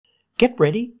Get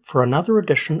ready for another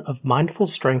edition of Mindful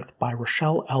Strength by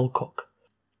Rochelle L. Cook,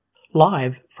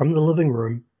 live from the living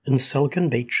room in Silicon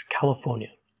Beach, California.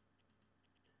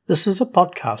 This is a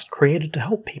podcast created to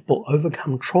help people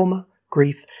overcome trauma,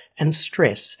 grief, and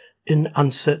stress in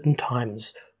uncertain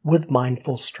times with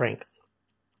mindful strength.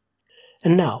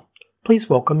 And now, please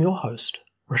welcome your host,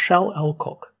 Rochelle L.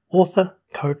 Cook, author,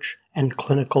 coach, and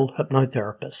clinical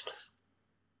hypnotherapist.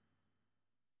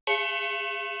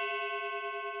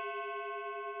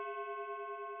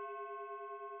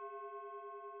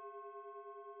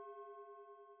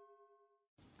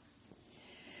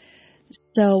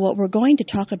 So what we're going to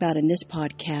talk about in this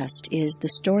podcast is the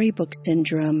Storybook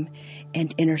Syndrome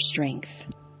and inner strength.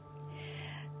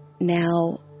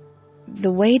 Now,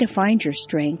 the way to find your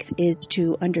strength is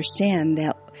to understand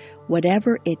that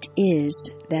whatever it is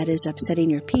that is upsetting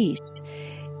your peace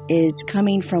is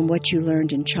coming from what you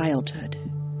learned in childhood,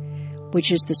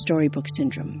 which is the Storybook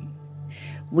Syndrome.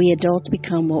 We adults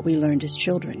become what we learned as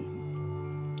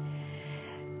children.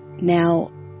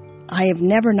 Now, I have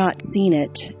never not seen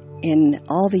it in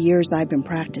all the years I've been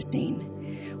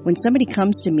practicing. When somebody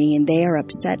comes to me and they are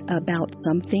upset about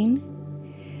something,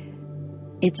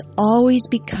 it's always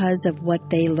because of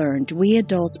what they learned. We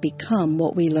adults become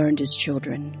what we learned as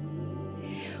children.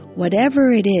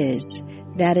 Whatever it is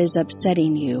that is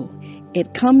upsetting you,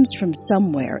 it comes from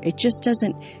somewhere. It just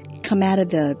doesn't come out of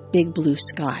the big blue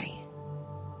sky.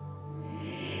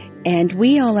 And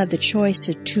we all have the choice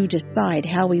to decide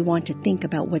how we want to think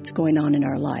about what's going on in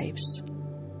our lives.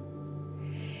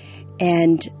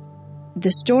 And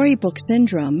the Storybook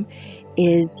Syndrome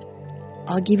is,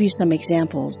 I'll give you some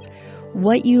examples.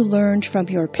 What you learned from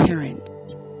your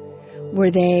parents. Were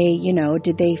they,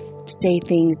 did they say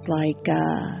things like,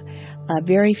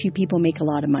 very few people make a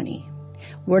lot of money.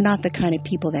 We're not the kind of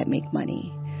people that make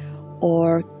money.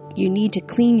 Or you need to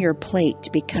clean your plate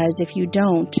because if you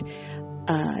don't,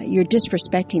 you're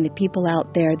disrespecting the people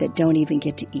out there that don't even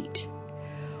get to eat.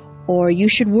 Or you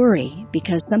should worry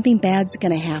because something bad's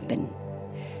going to happen.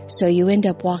 So you end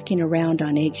up walking around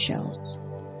on eggshells.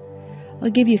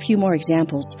 I'll give you a few more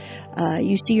examples.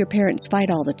 You see your parents fight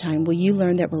all the time. Well, you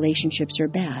learn that relationships are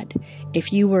bad.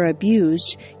 If you were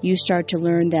abused, you start to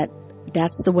learn that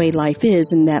that's the way life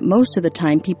is and that most of the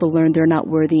time people learn they're not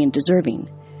worthy and deserving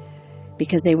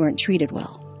because they weren't treated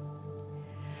well.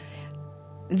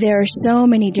 There are so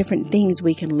many different things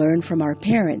we can learn from our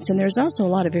parents, and there's also a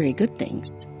lot of very good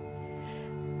things.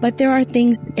 But there are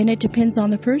things, and it depends on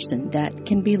the person, that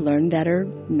can be learned that are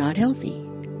not healthy.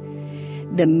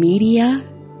 The media,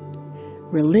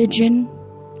 religion,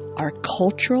 our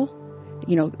cultural,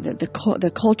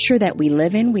 the culture that we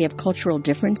live in, we have cultural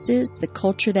differences. The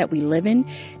culture that we live in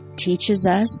teaches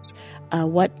us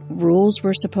what rules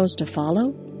we're supposed to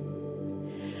follow.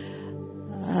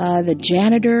 The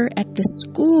janitor at the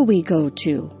school we go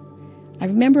to. I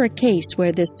remember a case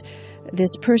where this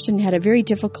person had a very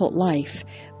difficult life,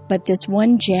 but this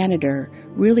one janitor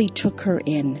really took her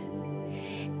in.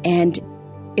 And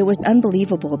it was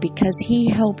unbelievable because he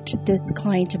helped this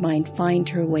client of mine find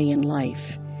her way in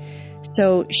life.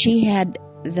 So she had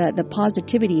the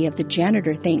positivity of the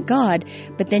janitor, thank God,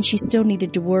 but then she still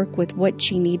needed to work with what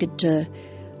she needed to,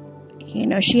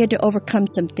 she had to overcome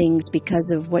some things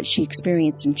because of what she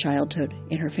experienced in childhood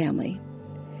in her family.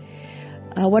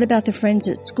 What about the friends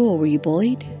at school? Were you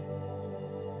bullied?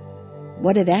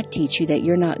 What did that teach you? That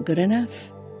you're not good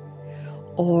enough?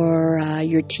 Or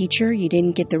your teacher, you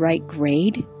didn't get the right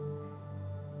grade,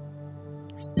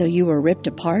 so you were ripped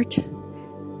apart?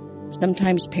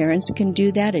 Sometimes parents can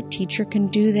do that. A teacher can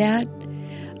do that.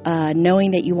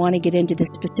 Knowing that you want to get into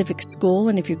this specific school,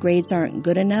 and if your grades aren't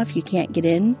good enough, you can't get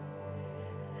in.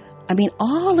 I mean,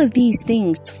 all of these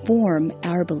things form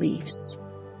our beliefs.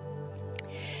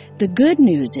 The good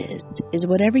news is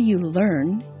whatever you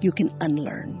learn, you can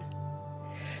unlearn.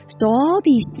 So all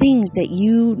these things that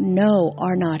you know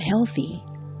are not healthy,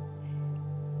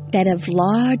 that have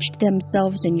lodged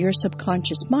themselves in your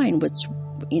subconscious mind,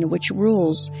 which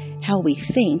rules how we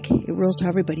think, it rules how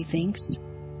everybody thinks.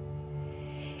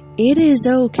 It is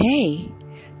okay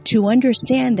to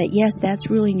understand that, yes, that's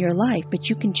ruling your life, but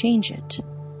you can change it.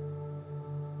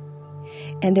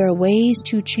 And there are ways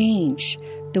to change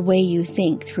the way you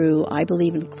think through, I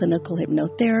believe in clinical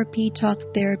hypnotherapy, talk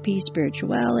therapy,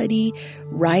 spirituality.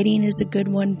 Writing is a good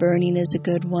one. Burning is a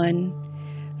good one.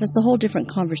 That's a whole different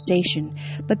conversation.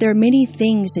 But there are many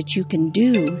things that you can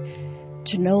do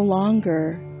to no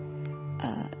longer,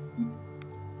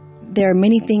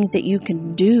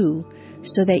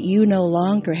 so that you no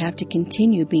longer have to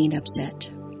continue being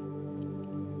upset.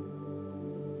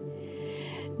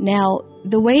 Now,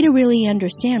 the way to really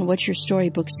understand what your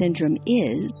storybook syndrome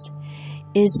is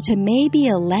is to maybe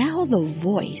allow the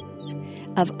voice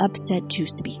of upset to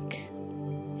speak.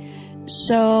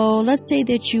 So let's say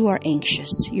that you are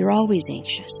anxious. You're always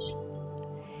anxious.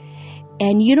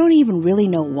 And you don't even really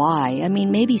know why. I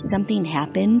mean, maybe something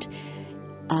happened.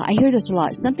 I hear this a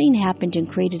lot. Something happened and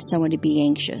created someone to be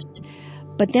anxious.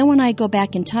 But then when I go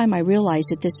back in time, I realize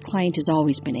that this client has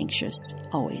always been anxious.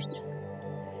 Always.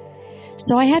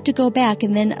 So I have to go back,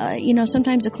 and then,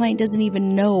 sometimes the client doesn't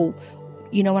even know.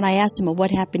 When I ask them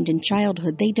what happened in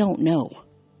childhood, they don't know.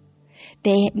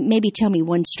 They maybe tell me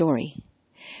one story.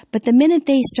 But the minute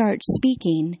they start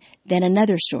speaking, then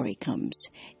another story comes,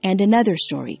 and another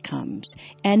story comes,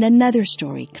 and another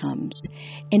story comes.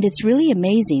 And it's really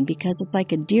amazing because it's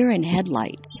like a deer in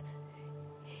headlights.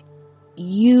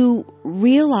 You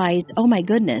realize, oh my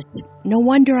goodness, no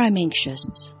wonder I'm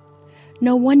anxious.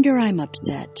 No wonder I'm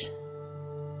upset.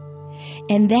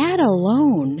 And that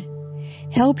alone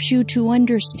helps you to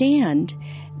understand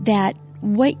that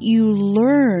what you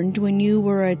learned when you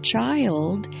were a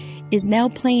child is now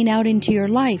playing out into your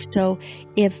life. So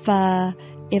if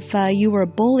you were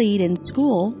bullied in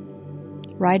school,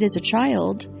 right, as a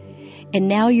child, and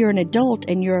now you're an adult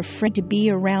and you're afraid to be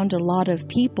around a lot of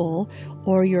people,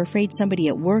 or you're afraid somebody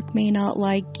at work may not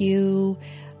like you,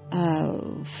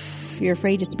 you're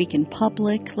afraid to speak in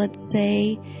public, let's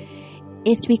say,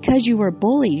 it's because you were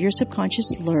bullied. Your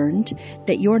subconscious learned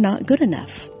that you're not good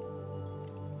enough.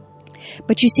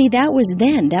 But you see, that was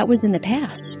then. That was in the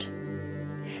past.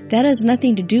 That has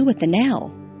nothing to do with the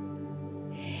now.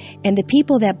 And the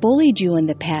people that bullied you in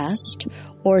the past,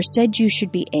 or said you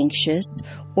should be anxious,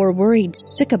 or worried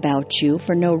sick about you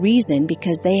for no reason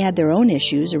because they had their own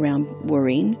issues around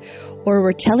worrying, or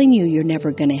were telling you you're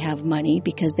never going to have money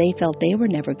because they felt they were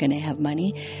never going to have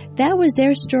money, that was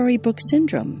their storybook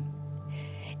syndrome.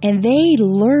 And they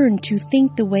learned to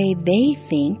think the way they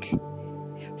think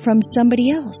from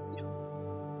somebody else.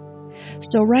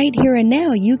 So right here and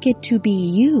now, you get to be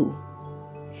you.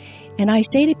 And I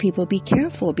say to people, be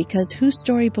careful, because whose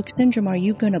storybook syndrome are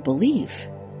you going to believe?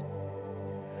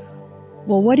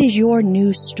 Well, what is your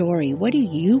new story? What do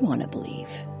you want to believe?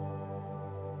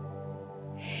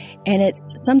 And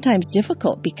it's sometimes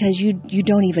difficult because you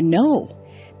don't even know,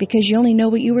 because you only know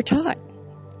what you were taught.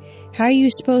 How are you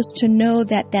supposed to know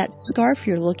that that scarf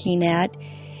you're looking at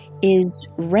is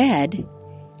red?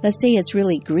 Let's say it's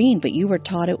really green, but you were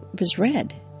taught it was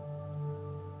red.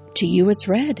 To you, it's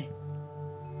red.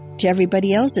 To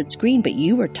everybody else, it's green, but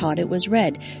you were taught it was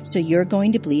red. So you're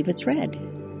going to believe it's red.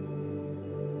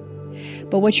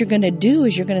 But what you're going to do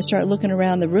is you're going to start looking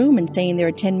around the room and saying there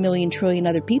are 10 million trillion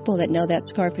other people that know that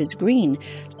scarf is green.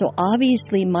 So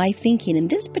obviously my thinking in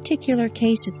this particular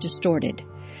case is distorted.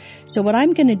 So what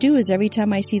I'm going to do is every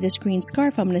time I see this green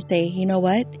scarf, I'm going to say, you know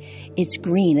what? It's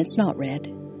green. It's not red.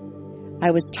 I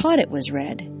was taught it was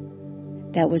red.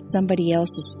 That was somebody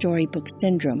else's storybook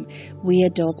syndrome. We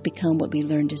adults become what we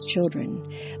learned as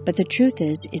children. But the truth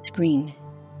is, it's green.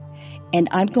 And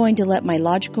I'm going to let my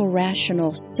logical,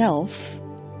 rational self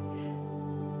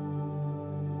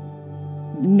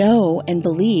know and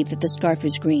believe that the scarf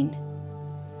is green.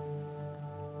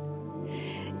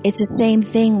 It's the same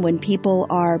thing when people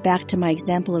are, back to my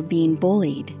example of being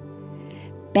bullied.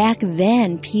 Back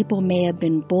then, people may have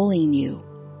been bullying you.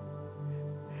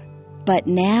 But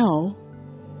now,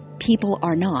 people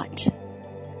are not.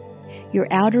 Your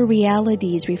outer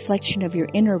reality is a reflection of your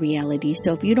inner reality.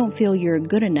 So if you don't feel you're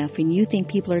good enough and you think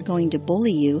people are going to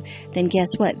bully you, then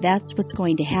guess what? That's what's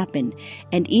going to happen.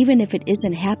 And even if it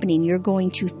isn't happening, you're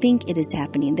going to think it is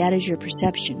happening. That is your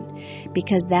perception,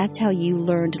 because that's how you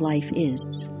learned life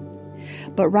is.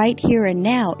 But right here and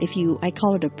now, I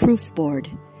call it a proof board,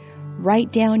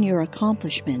 write down your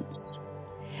accomplishments.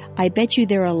 I bet you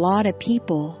there are a lot of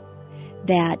people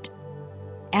that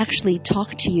actually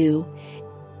talk to you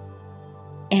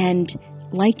and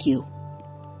like you.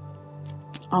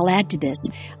 I'll add to this.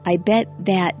 I bet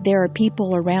that there are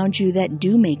people around you that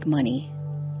do make money.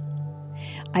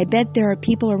 I bet there are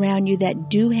people around you that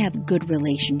do have good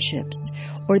relationships,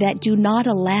 or that do not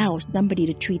allow somebody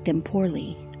to treat them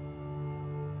poorly.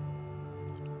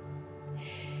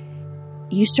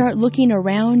 You start looking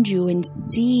around you and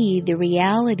see the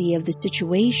reality of the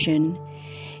situation,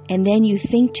 and then you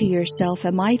think to yourself,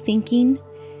 is my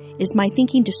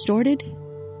thinking distorted?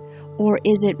 Or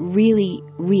is it really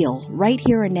real, right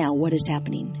here and now, what is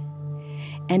happening?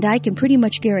 And I can pretty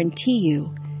much guarantee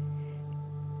you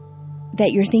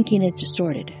that your thinking is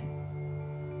distorted.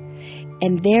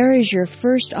 And there is your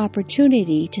first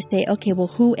opportunity to say, okay, well,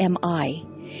 who am I?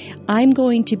 I'm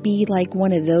going to be like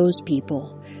one of those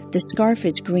people. The scarf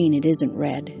is green, it isn't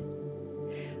red.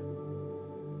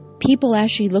 People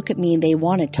actually look at me and they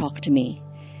want to talk to me.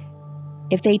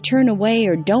 If they turn away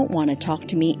or don't want to talk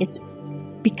to me, it's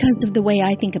because of the way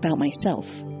I think about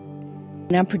myself.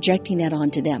 And I'm projecting that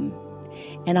onto them.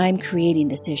 And I'm creating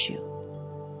this issue.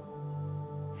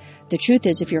 The truth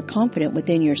is, if you're confident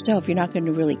within yourself, you're not going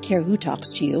to really care who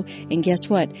talks to you. And guess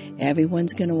what?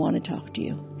 Everyone's going to want to talk to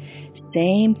you.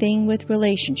 Same thing with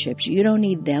relationships. You don't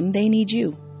need them, they need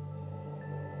you.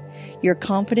 You're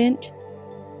confident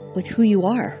with who you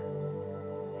are.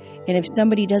 And if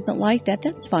somebody doesn't like that,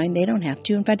 that's fine. They don't have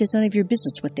to. In fact, it's none of your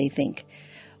business what they think.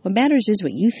 What matters is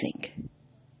what you think.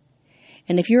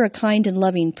 And if you're a kind and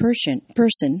loving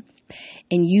person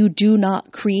and you do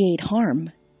not create harm,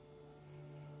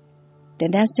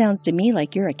 then that sounds to me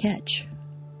like you're a catch.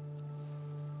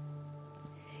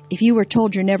 If you were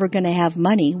told you're never going to have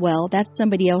money, well, that's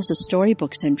somebody else's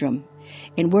storybook syndrome.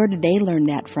 And where did they learn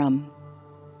that from?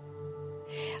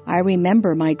 I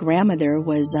remember my grandmother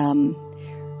was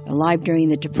alive during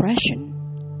the Depression.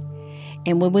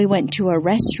 And when we went to a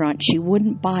restaurant, she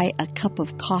wouldn't buy a cup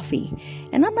of coffee.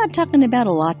 And I'm not talking about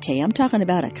a latte. I'm talking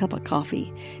about a cup of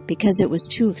coffee because it was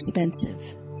too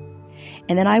expensive.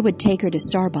 And then I would take her to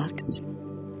Starbucks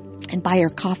and buy her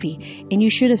coffee. And you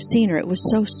should have seen her. It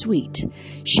was so sweet.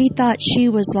 She thought she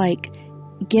was like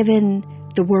given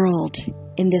the world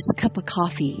in this cup of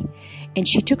coffee. And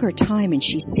she took her time and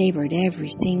she savored every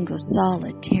single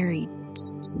solitary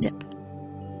sip.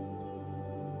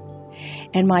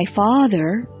 And my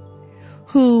father,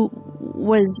 who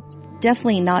was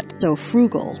definitely not so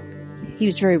frugal, he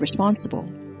was very responsible,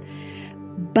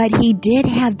 but he did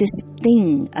have this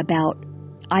thing about,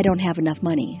 I don't have enough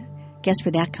money. Guess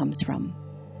where that comes from?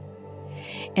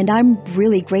 And I'm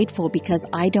really grateful because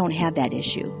I don't have that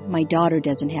issue. My daughter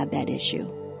doesn't have that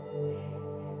issue.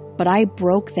 But I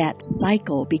broke that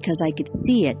cycle because I could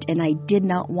see it and I did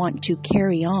not want to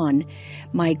carry on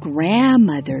my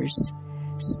grandmother's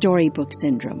storybook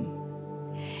syndrome.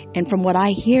 And from what I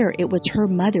hear, it was her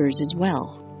mother's as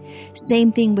well.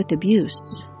 Same thing with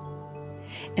abuse.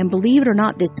 And believe it or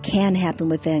not, this can happen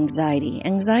with anxiety.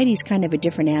 Anxiety is kind of a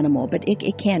different animal, but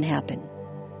it can happen.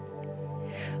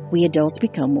 We adults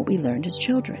become what we learned as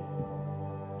children.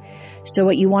 So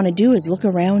what you want to do is look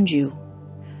around you.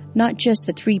 Not just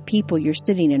the 3 people you're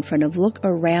sitting in front of. Look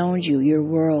around you, your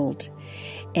world,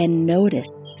 and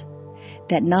notice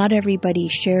that not everybody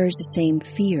shares the same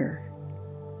fear.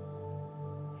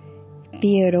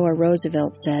 Theodore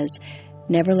Roosevelt says,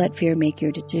 never let fear make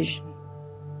your decision.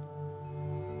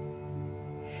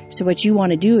 So what you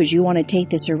want to do is you want to take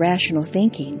this irrational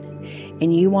thinking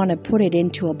and you want to put it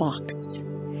into a box.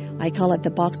 I call it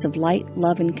the box of light,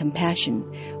 love, and compassion.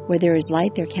 Where there is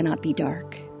light, there cannot be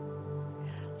dark.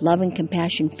 Love and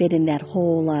compassion fit in that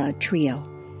whole trio.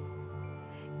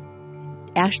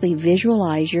 Actually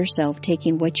visualize yourself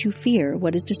taking what you fear,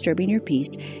 what is disturbing your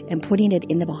peace, and putting it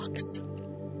in the box.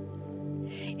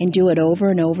 And do it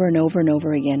over and over and over and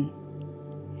over again.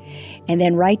 And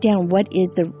then write down what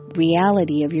is the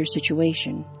reality of your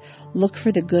situation. Look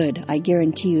for the good. I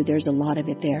guarantee you there's a lot of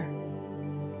it there.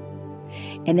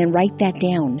 And then write that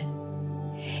down.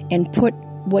 And put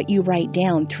what you write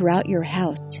down throughout your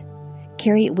house.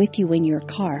 Carry it with you in your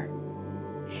car.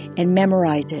 And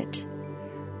memorize it.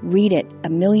 Read it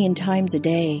 1,000,000 times a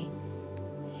day.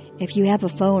 If you have a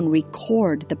phone,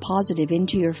 record the positive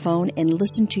into your phone and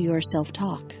listen to yourself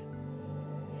talk.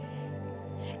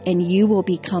 And you will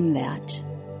become that.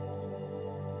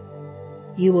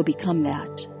 You will become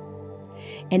that.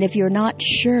 And if you're not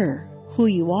sure who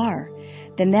you are,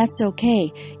 then that's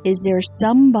okay. Is there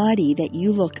somebody that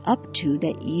you look up to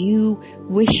that you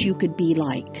wish you could be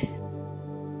like?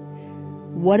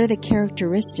 What are the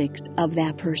characteristics of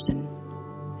that person?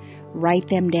 Write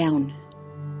them down.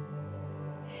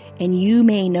 And you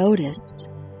may notice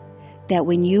that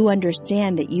when you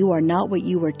understand that you are not what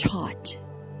you were taught,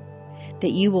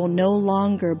 that you will no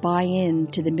longer buy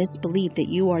into the misbelief that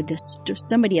you are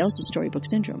somebody else's storybook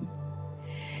syndrome,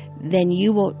 then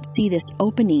you will see this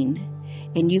opening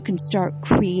and you can start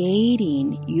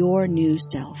creating your new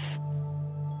self.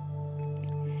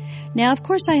 Now, of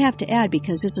course, I have to add,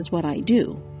 because this is what I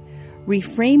do,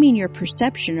 reframing your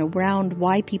perception around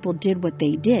why people did what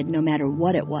they did, no matter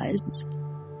what it was.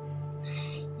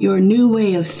 Your new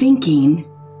way of thinking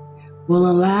will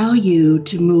allow you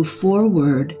to move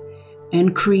forward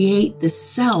and create the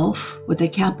self with a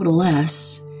capital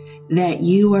S that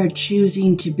you are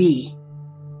choosing to be.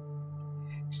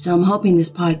 So I'm hoping this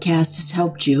podcast has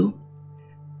helped you.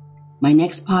 My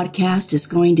next podcast is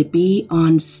going to be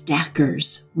on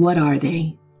stackers. What are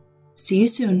they? See you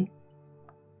soon.